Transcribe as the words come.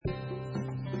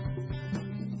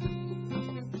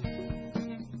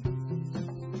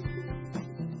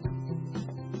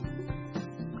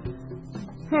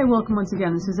Hey, welcome once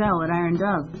again. This is Elle at Iron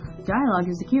Dove. Dialogue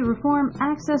is the key to reform.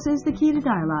 Access is the key to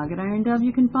dialogue. At Iron Dove,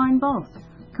 you can find both.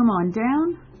 Come on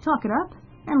down, talk it up,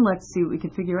 and let's see what we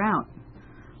can figure out.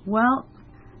 Well,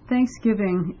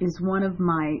 Thanksgiving is one of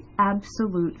my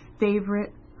absolute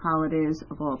favorite holidays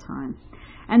of all time.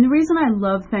 And the reason I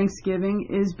love Thanksgiving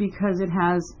is because it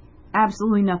has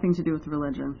absolutely nothing to do with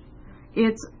religion.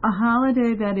 It's a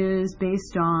holiday that is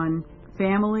based on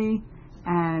family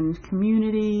and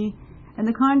community and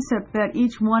the concept that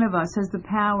each one of us has the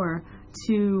power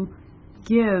to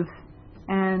give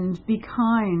and be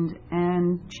kind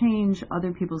and change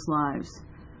other people's lives.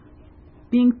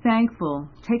 Being thankful,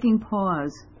 taking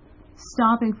pause,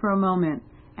 stopping for a moment,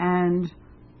 and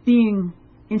being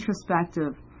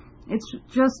introspective. It's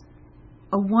just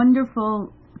a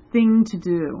wonderful thing to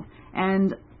do.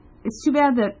 And it's too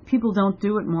bad that people don't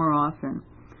do it more often.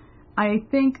 I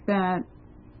think that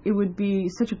it would be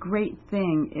such a great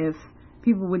thing if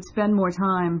people would spend more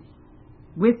time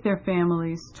with their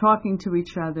families, talking to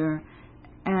each other,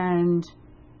 and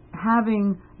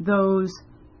having those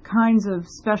kinds of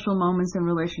special moments in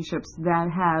relationships that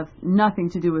have nothing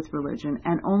to do with religion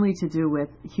and only to do with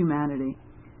humanity.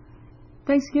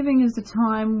 Thanksgiving is the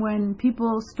time when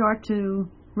people start to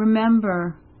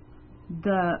remember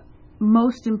the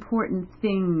most important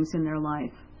things in their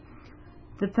life.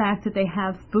 The fact that they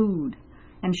have food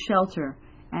and shelter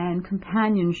and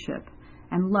companionship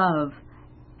and love.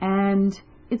 And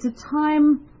it's a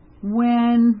time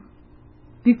when,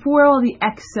 before all the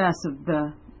excess of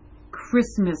the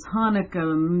Christmas,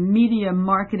 Hanukkah, media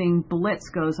marketing blitz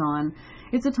goes on,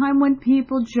 it's a time when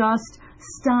people just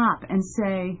stop and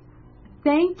say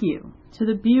thank you to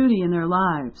the beauty in their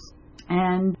lives.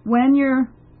 And when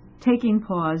you're taking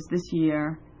pause this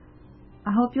year,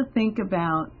 I hope you'll think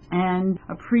about and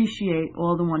appreciate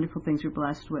all the wonderful things you're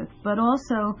blessed with, but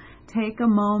also take a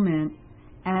moment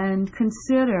and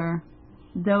consider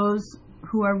those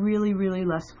who are really, really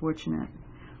less fortunate.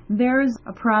 There's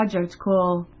a project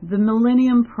called the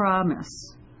Millennium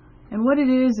Promise, and what it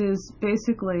is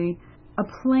basically a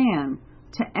plan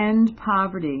to end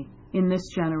poverty in this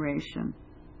generation.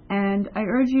 And I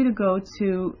urge you to go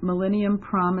to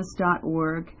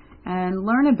millenniumpromise.org and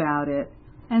learn about it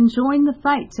and join the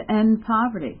fight to end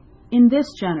poverty in this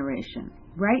generation,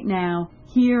 right now,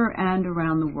 here and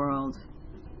around the world.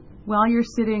 While you're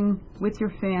sitting with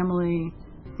your family,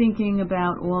 thinking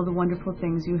about all the wonderful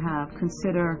things you have,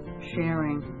 consider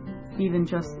sharing even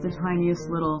just the tiniest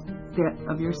little bit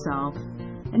of yourself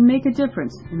and make a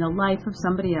difference in the life of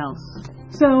somebody else.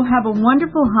 So have a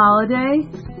wonderful holiday.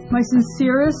 My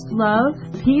sincerest love,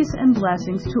 peace, and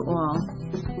blessings to all.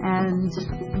 And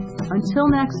until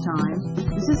next time,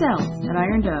 this is Elle at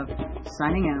Iron Dove,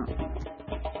 signing out.